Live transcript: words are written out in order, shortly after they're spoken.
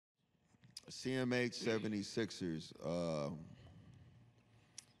CMH 76ers.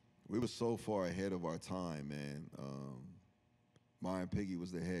 We were so far ahead of our time, man. Myron Piggy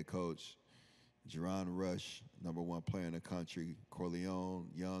was the head coach. Jerron Rush, #1 player in the country. Corleone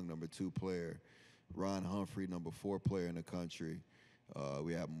Young, #2 player. Ron Humphrey, #4 player in the country.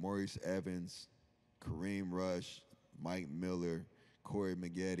 We have Maurice Evans, Kareem Rush, Mike Miller, Corey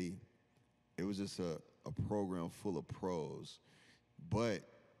Maggette. It was just a program full of pros. But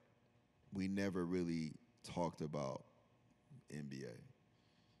we never really talked about NBA.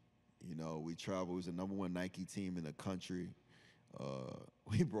 You know, we traveled. It was the #1 Nike team in the country.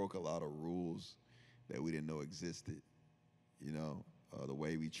 We broke a lot of rules that we didn't know existed. You know, the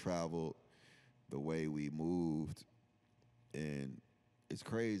way we traveled, the way we moved. And it's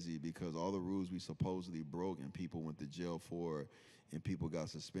crazy because all the rules we supposedly broke and people went to jail for and people got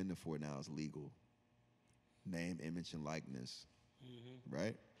suspended for now is legal. Name, image, and likeness,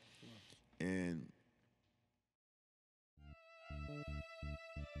 right? And